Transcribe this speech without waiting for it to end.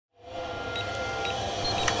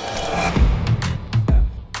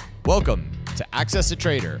Welcome to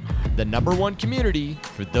AccessATrader, the #1 community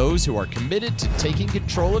for those who are committed to taking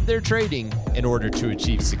control of their trading in order to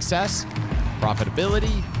achieve success,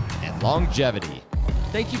 profitability, and longevity.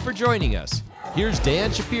 Thank you for joining us. Here's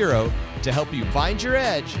Dan Shapiro to help you find your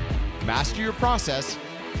edge, master your process,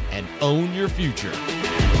 and own your future.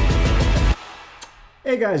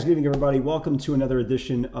 Hey guys, good evening everybody. Welcome to another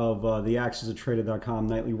edition of the AccessATrader.com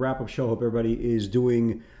nightly wrap-up show. Hope everybody is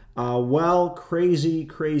doing well.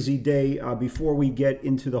 Crazy day. Before we get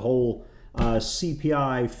into the whole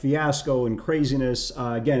CPI fiasco and craziness,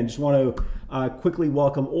 again, I just want to quickly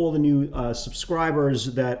welcome all the new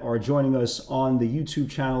subscribers that are joining us on the YouTube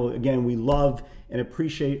channel. Again, we love and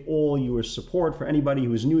appreciate all your support. For anybody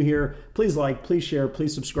who is new here, please like, please share,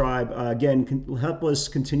 please subscribe. Again, help us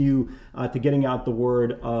continue to getting out the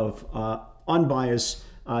word of unbiased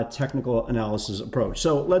technical analysis approach.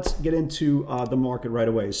 So let's get into the market right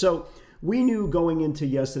away. So we knew going into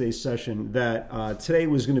yesterday's session that today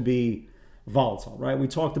was going to be volatile, right? We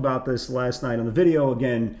talked about this last night on the video.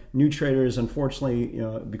 Again, new traders, unfortunately,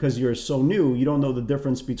 because you're so new, you don't know the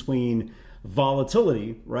difference between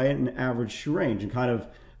volatility, right, and average true range, and kind of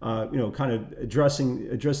addressing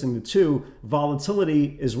the two.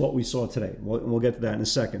 Volatility is what we saw today. We'll get to that in a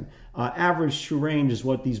second. Average true range is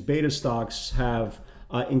what these beta stocks have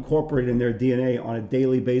incorporated in their DNA on a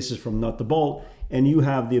daily basis from nut to bolt, and you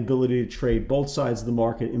have the ability to trade both sides of the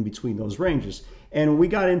market in between those ranges. And when we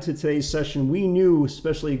got into today's session, we knew,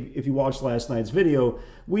 especially if you watched last night's video,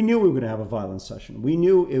 we knew we were going to have a violent session. We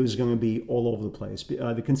knew it was going to be all over the place.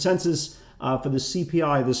 The consensus for the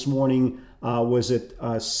CPI this morning was at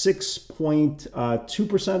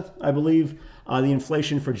 6.2%, I believe. The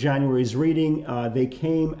inflation for January's reading, they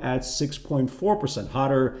came at 6.4%,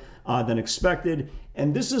 hotter than expected.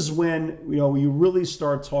 And this is when you really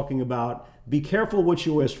start talking about be careful what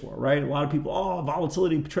you wish for, right? A lot of people, oh,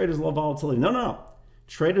 volatility, traders love volatility. No.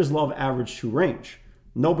 Traders love average true range.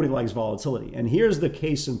 Nobody likes volatility. And here's the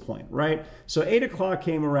case in point, right? So 8 o'clock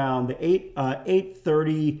came around, the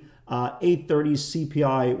 8:30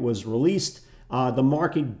 CPI was released. The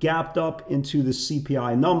market gapped up into the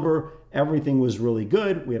CPI number. Everything was really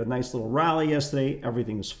good. We had a nice little rally yesterday.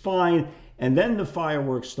 Everything was fine. And then the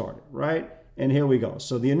fireworks started, right? And here we go.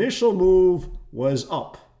 So the initial move was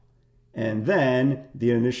up. And then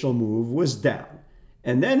the initial move was down.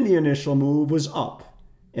 And then the initial move was up.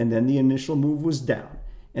 And then the initial move was down.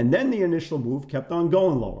 And then the initial move kept on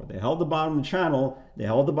going lower. They held the bottom of the channel. They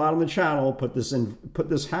held the bottom of the channel, put this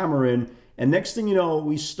hammer in. And next thing you know,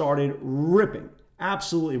 we started ripping.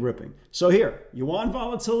 Absolutely ripping. So here, you want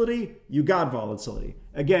volatility? You got volatility.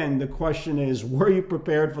 Again, the question is, were you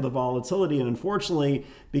prepared for the volatility? And unfortunately,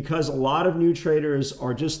 because a lot of new traders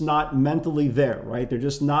are just not mentally there, right? They're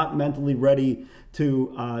just not mentally ready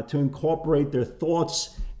to incorporate their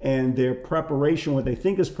thoughts and their preparation, what they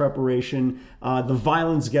think is preparation, the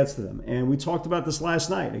violence gets to them. And we talked about this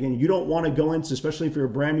last night. Again, you don't want to go into, especially if you're a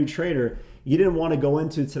brand new trader, you didn't want to go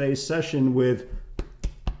into today's session with,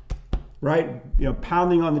 right,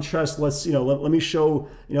 pounding on the chest. Let's, let me show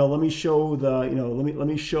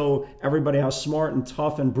everybody how smart and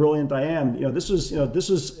tough and brilliant I am. This was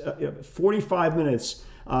 45 minutes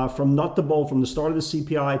from nut to bolt, from the start of the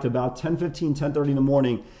CPI to about 10:15, 10:30 in the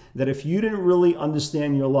morning, that if you didn't really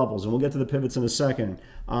understand your levels, and we'll get to the pivots in a second,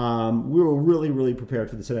 we were really prepared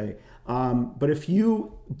for today. But if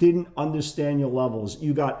you didn't understand your levels,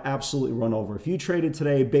 you got absolutely run over. If you traded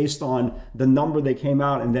today based on the number that came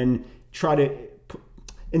out and then try to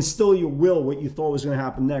instill your will, what you thought was going to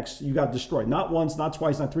happen next, you got destroyed. Not once, not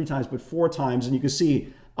twice, not 3 times, but 4 times. And you can see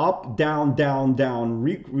up, down,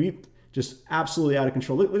 just absolutely out of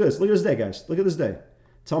control. Look at this. Look at this day, guys. Look at this day.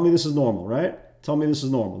 Tell me this is normal, right? Tell me this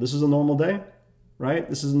is normal. This is a normal day, right?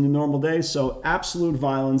 This is a normal day. So absolute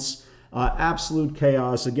violence, absolute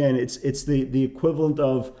chaos. Again, it's the equivalent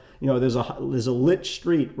of, there's a lit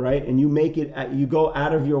street, right? And you make it, you go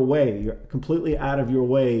out of your way. You're completely out of your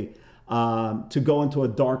way to go into a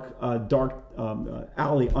dark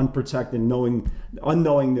alley unprotected,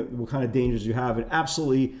 unknowing what kind of dangers you have. An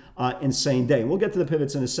absolutely insane day. We'll get to the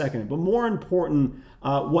pivots in a second. But more important,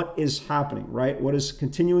 what is happening, right? What is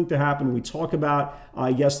continuing to happen? We talked about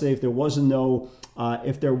yesterday, if there wasn't a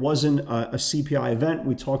CPI event,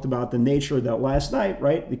 we talked about the nature of that last night,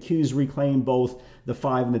 right? The Qs reclaimed both the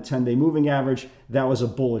 5 and the 10-day moving average. That was a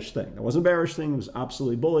bullish thing. That wasn't a bearish thing. It was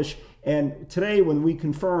absolutely bullish. And today, when we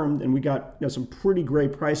confirmed, and we got some pretty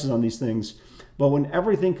great prices on these things, but when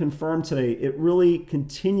everything confirmed today, it really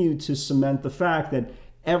continued to cement the fact that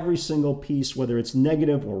every single piece, whether it's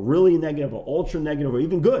negative or really negative or ultra negative or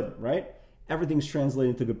even good, right? everything's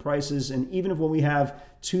translating to good prices. And even if when we have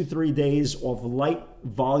 2-3 days of light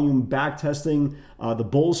volume back testing. The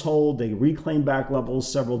bulls hold, they reclaim back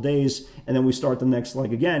levels several days, and then we start the next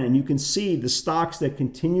leg again. And you can see the stocks that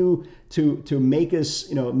continue to make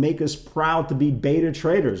us proud to be beta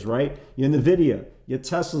traders, right? Your NVIDIA, your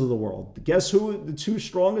Teslas of the world. Guess who the two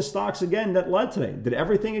strongest stocks again that led today? Did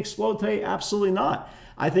everything explode today? Absolutely not.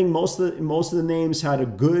 I think most of the names had a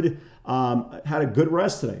good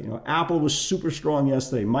rest today. Apple was super strong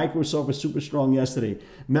yesterday. Microsoft was super strong yesterday.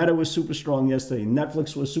 Meta was super strong yesterday.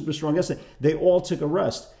 Netflix was super strong yesterday. They all took a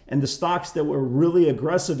rest. And the stocks that were really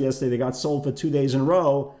aggressive yesterday, they got sold for 2 days in a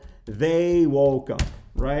row, they woke up,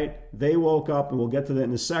 right? They woke up, and we'll get to that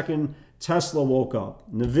in a second. Tesla woke up.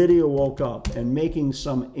 NVIDIA woke up, and making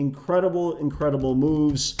some incredible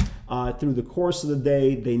moves through the course of the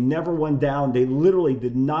day. They never went down. They literally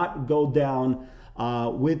did not go down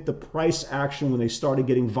with the price action when they started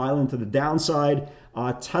getting violent to the downside.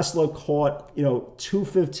 Tesla caught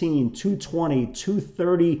 215, 220,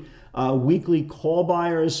 230 weekly call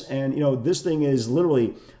buyers, and this thing is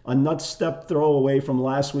literally a nut step throw away from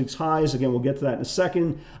last week's highs. Again, we'll get to that in a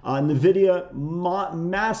second. NVIDIA,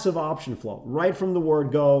 massive option flow right from the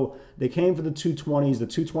word go. They came for the 220s, the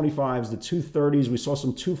 225s, the 230s. We saw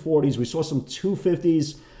some 240s. We saw some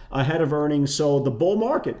 250s ahead of earnings. So the bull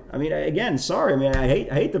market, I mean, again, sorry, I mean, I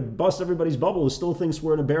hate to bust everybody's bubble who still thinks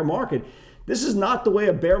we're in a bear market. This is not the way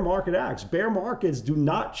a bear market acts. Bear markets do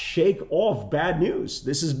not shake off bad news.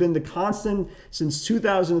 This has been the constant since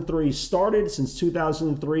 2003 started, since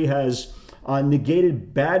 2003 has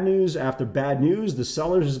negated bad news after bad news. The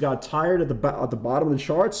sellers just got tired at the bottom of the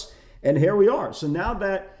charts, and here we are. So now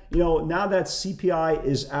that now that CPI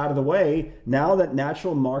is out of the way, now that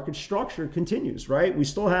natural market structure continues, right? We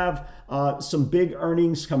still have some big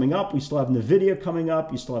earnings coming up. We still have NVIDIA coming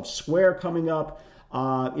up. You still have Square coming up.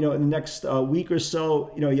 In the next week or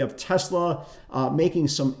so, you have Tesla making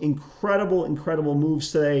some incredible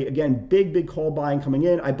moves today. Again, big call buying coming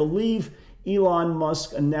in. I believe Elon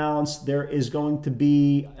Musk announced there is going to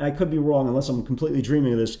be, and I could be wrong unless I'm completely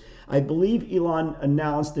dreaming of this, I believe Elon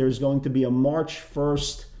announced there's going to be a March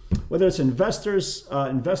 1st, whether it's investors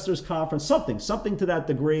conference, something to that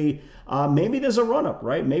degree. Maybe there's a run up,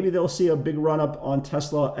 right? Maybe they'll see a big run up on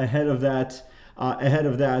Tesla ahead of that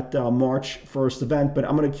March 1st event. But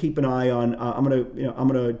I'm going to keep an eye on. I'm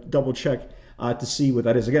going to double check to see what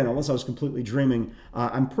that is. Again, unless I was completely dreaming,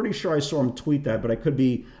 I'm pretty sure I saw him tweet that, but I could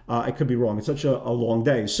be wrong. It's such a long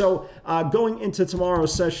day. So going into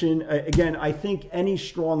tomorrow's session, again, I think any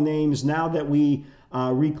strong names now that we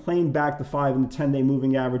reclaim back the 5 and the 10-day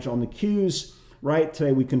moving average on the Qs. Right,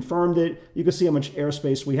 today we confirmed it. You can see how much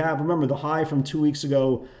airspace we have. Remember, the high from 2 weeks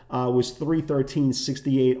ago was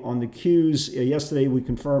 313.68 on the Qs. Today we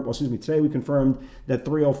confirmed that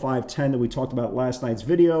 305.10 that we talked about last night's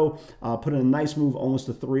video. Put in a nice move almost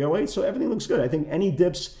to 308. So everything looks good. I think any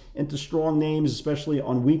dips into strong names, especially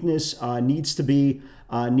on weakness, needs to be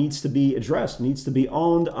addressed, needs to be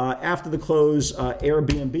owned. After the close,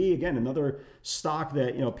 Airbnb, again, another stock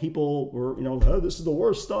that people were, oh, this is the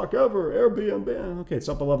worst stock ever, Airbnb. Okay, it's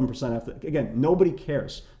up 11% after. Again, nobody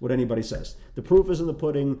cares what anybody says. The proof is in the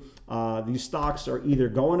pudding. These stocks are either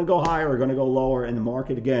going to go higher or going to go lower, and the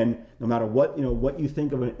market, again, no matter what you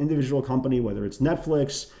think of an individual company, whether it's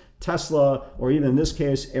Netflix, Tesla, or even in this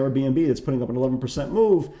case, Airbnb, that's putting up an 11%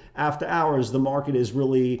 move after hours, the market is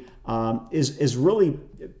really is really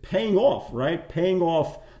paying off, right? Paying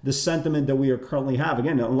off the sentiment that we are currently have.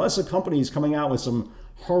 Again, unless a company is coming out with some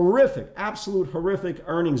absolute horrific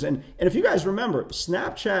earnings. And if you guys remember,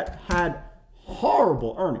 Snapchat had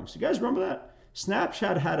horrible earnings. You guys remember that?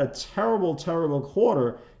 Snapchat had a terrible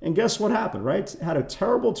quarter, and guess what happened, right? It had a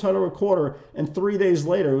terrible quarter, and 3 days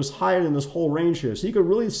later, it was higher than this whole range here. So you could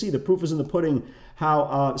really see the proof is in the pudding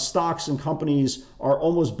how stocks and companies are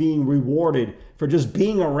almost being rewarded for just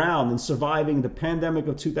being around and surviving the pandemic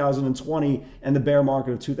of 2020 and the bear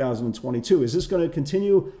market of 2022. Is this going to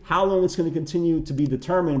continue? How long it's going to continue to be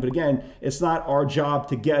determined? But again, it's not our job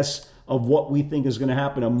to guess of what we think is going to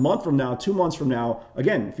happen a month from now, 2 months from now.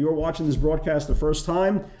 Again, if you were watching this broadcast the first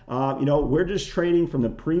time, we're just trading from the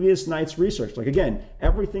previous night's research. Like, again,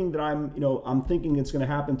 everything that I'm thinking it's going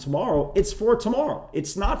to happen tomorrow, it's for tomorrow.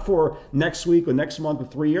 It's not for next week or next month or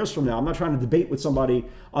 3 years from now. I'm not trying to debate with somebody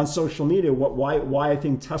on social media why I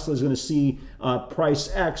think Tesla is going to see price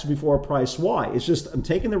X before price Y. It's just I'm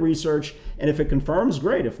taking the research, and if it confirms,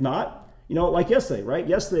 great. If not, like yesterday, right?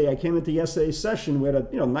 Yesterday, I came into yesterday's session. We had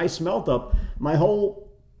a nice melt up. My whole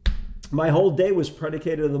day was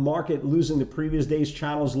predicated on the market losing the previous day's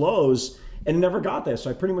channel's lows, and it never got there. So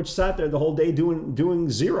I pretty much sat there the whole day doing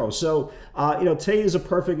zero. So, today is a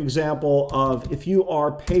perfect example of if you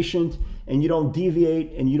are patient and you don't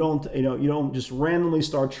deviate, and you don't just randomly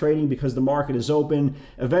start trading because the market is open,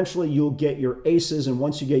 eventually you'll get your aces. And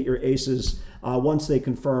once you get your aces, once they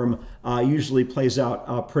confirm, usually plays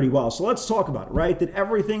out pretty well. So let's talk about it, right? Did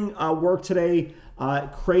everything work today?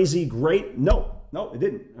 Crazy, great? No, it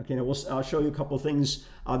didn't. Okay, now I'll show you a couple of things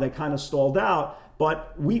that kind of stalled out.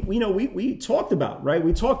 But we talked about, right?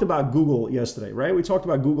 We talked about Google yesterday, right? We talked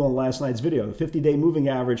about Google in last night's video, the 50-day moving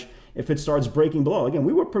average, if it starts breaking below. Again,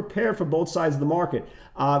 we were prepared for both sides of the market.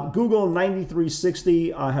 Google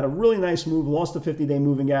 93.60 had a really nice move, lost the 50-day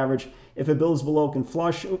moving average. If it builds below, can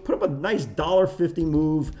flush. It put up a nice $1.50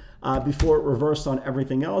 move before it reversed on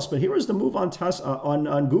everything else. But here was the move on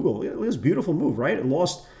Google. Look at this beautiful move, right? It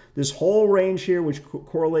lost this whole range here, which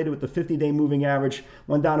correlated with the 50-day moving average,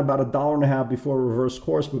 went down about $1.50 before a reverse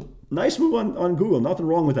course. But nice move on Google. Nothing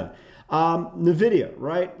wrong with that. NVIDIA,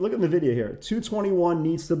 right? Look at NVIDIA here. 221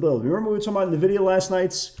 needs to build. Remember we were talking about NVIDIA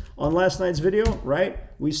on last night's video, right?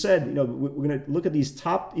 We said, we're going to look at these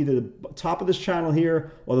either the top of this channel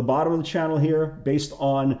here or the bottom of the channel here based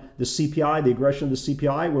on the CPI, the aggression of the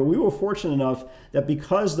CPI, where we were fortunate enough that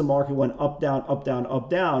because the market went up, down, up, down, up,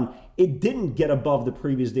 down, it didn't get above the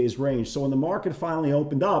previous day's range. So when the market finally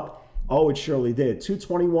opened up, oh, it surely did.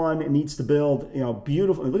 221, it needs to build,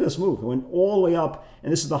 beautiful. Look at this move. It went all the way up,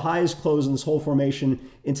 and this is the highest close in this whole formation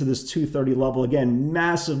into this 230 level. Again,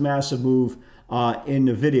 massive, massive move in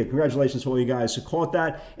NVIDIA. Congratulations to all you guys who caught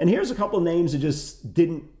that. And here's a couple of names that just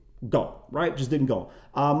didn't go, right? Just didn't go.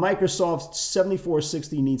 Microsoft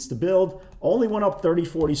 74.60 needs to build. Only went up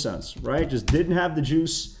 30-40 cents, right? Just didn't have the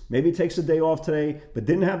juice. Maybe it takes a day off today, but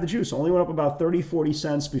didn't have the juice. Only went up about 30-40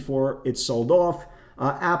 cents before it sold off.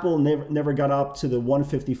 Apple never got up to the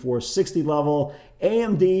 154.60 level.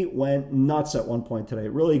 AMD went nuts at one point today.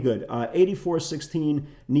 Really good. 84.16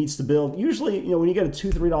 needs to build. Usually, when you get a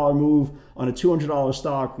 $2, $3 move on a $200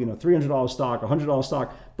 stock, $300 stock, $100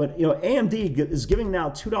 stock, but AMD is giving now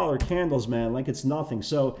 $2 candles, man, like it's nothing.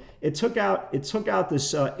 So it took out this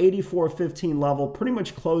 84.15 level, pretty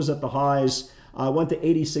much closed at the highs. Went to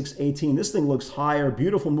 86.18. This thing looks higher.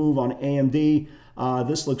 Beautiful move on AMD.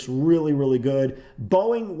 This looks really, really good.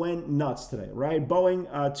 Boeing went nuts today, right? Boeing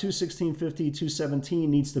 216.50, 217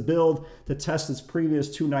 needs to build to test its previous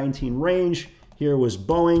 219 range. Here was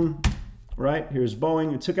Boeing, right? Here's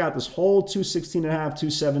Boeing. It took out this whole 216.5,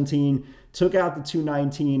 217, took out the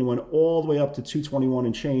 219, and went all the way up to 221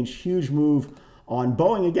 and change. Huge move on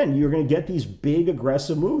Boeing. Again, you're going to get these big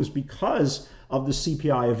aggressive moves because of the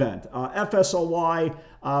CPI event. FSLY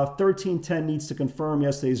 1310 needs to confirm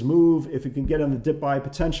yesterday's move. If it can get on the dip buy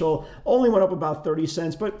potential, only went up about 30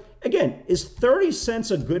 cents. But again, is 30 cents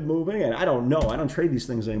a good move? And again, I don't know. I don't trade these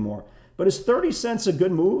things anymore. But is 30 cents a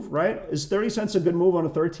good move, right? Is 30 cents a good move on a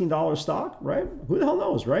 $13 stock, right? Who the hell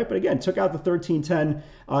knows, right? But again, took out the 1310.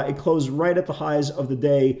 It closed right at the highs of the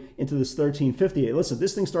day into this 1350. Listen,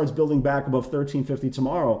 this thing starts building back above 1350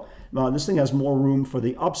 tomorrow. This thing has more room for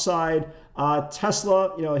the upside.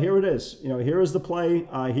 Tesla, here it is. Here is the play.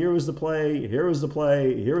 Here is the play. Here is the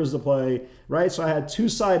play. Here is the play. Right? So I had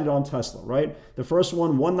two-sided on Tesla, right? The first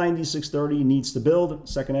one, 196.30 needs to build.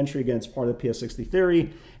 Second entry, again, it's part of the PS60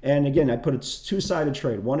 theory. And again, I put a two-sided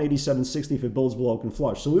trade, 187.60 if it builds below can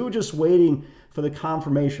flush. So we were just waiting for the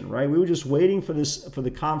confirmation, right? We were just waiting for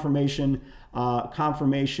the confirmation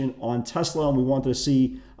on Tesla, and we wanted to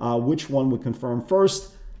see which one would confirm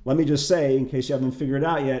first. Let me just say, in case you haven't figured it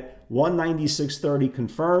out yet, 196.30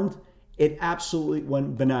 confirmed. It absolutely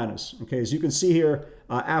went bananas. Okay, as you can see here,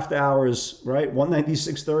 after hours, right?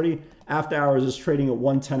 196.30. After hours is trading at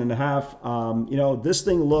 110.5. This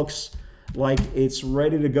thing looks like it's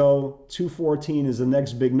ready to go. 214 is the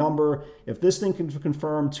next big number. If this thing can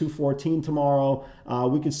confirm 214 tomorrow,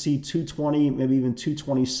 we could see 220, maybe even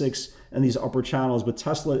 226 in these upper channels. But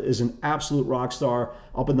Tesla is an absolute rock star,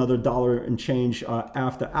 up another $1 and change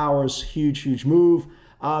after hours. Huge, huge move.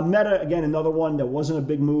 Meta, again, another one that wasn't a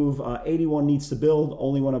big move. 81 needs to build,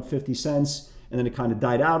 only went up 50 cents. And then it kind of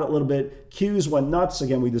died out a little bit. Qs went nuts.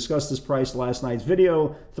 Again, we discussed this price last night's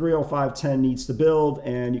video. 305.10 needs to build,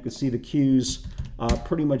 and you can see the Qs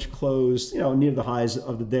pretty much closed, near the highs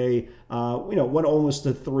of the day. Went almost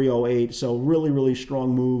to 308. So really, really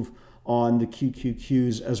strong move on the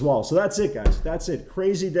QQQs as well. So that's it, guys. That's it.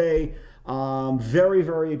 Crazy day. Very,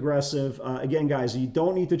 very aggressive. Again, guys, you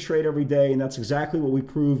don't need to trade every day, and that's exactly what we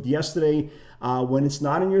proved yesterday. When it's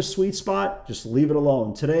not in your sweet spot, just leave it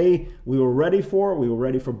alone. Today, we were ready for it. We were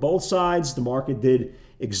ready for both sides. The market did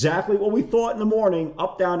exactly what we thought in the morning,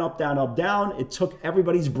 up, down, up, down, up, down. It took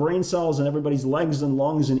everybody's brain cells and everybody's legs and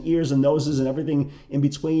lungs and ears and noses and everything in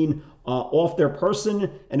between off their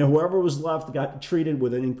person, and whoever was left got treated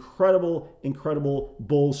with an incredible, incredible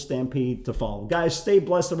bull stampede to follow. Guys, stay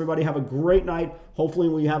blessed, everybody. Have a great night. Hopefully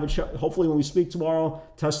when we speak tomorrow,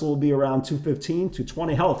 Tesla will be around 215,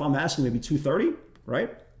 220. Hell, if I'm asking, maybe 230,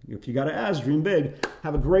 right? If you got to ask, dream big.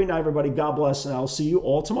 Have a great night, everybody. God bless, and I'll see you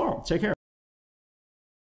all tomorrow. Take care.